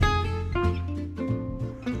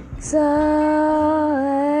So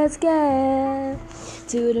let's get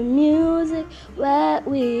to the music that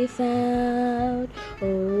we found.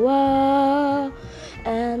 Oh, oh,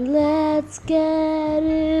 and let's get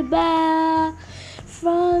it back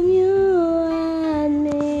from you and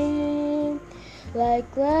me.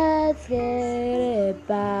 Like, let's get it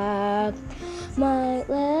back.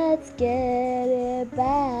 Let's get it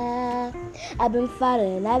back. I've been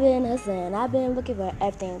fighting, I've been hustling, I've been looking for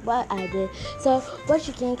everything what I did. So what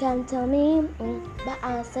you can come tell me? But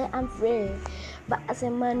I say I'm free. But I say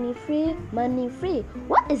money free, money free.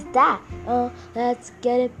 What is that? Let's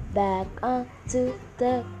get it back to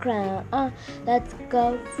the crown. Let's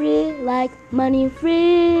go free like money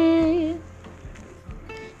free.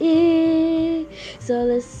 So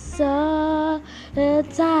it's all the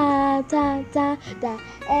time that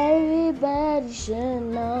everybody should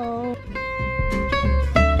know.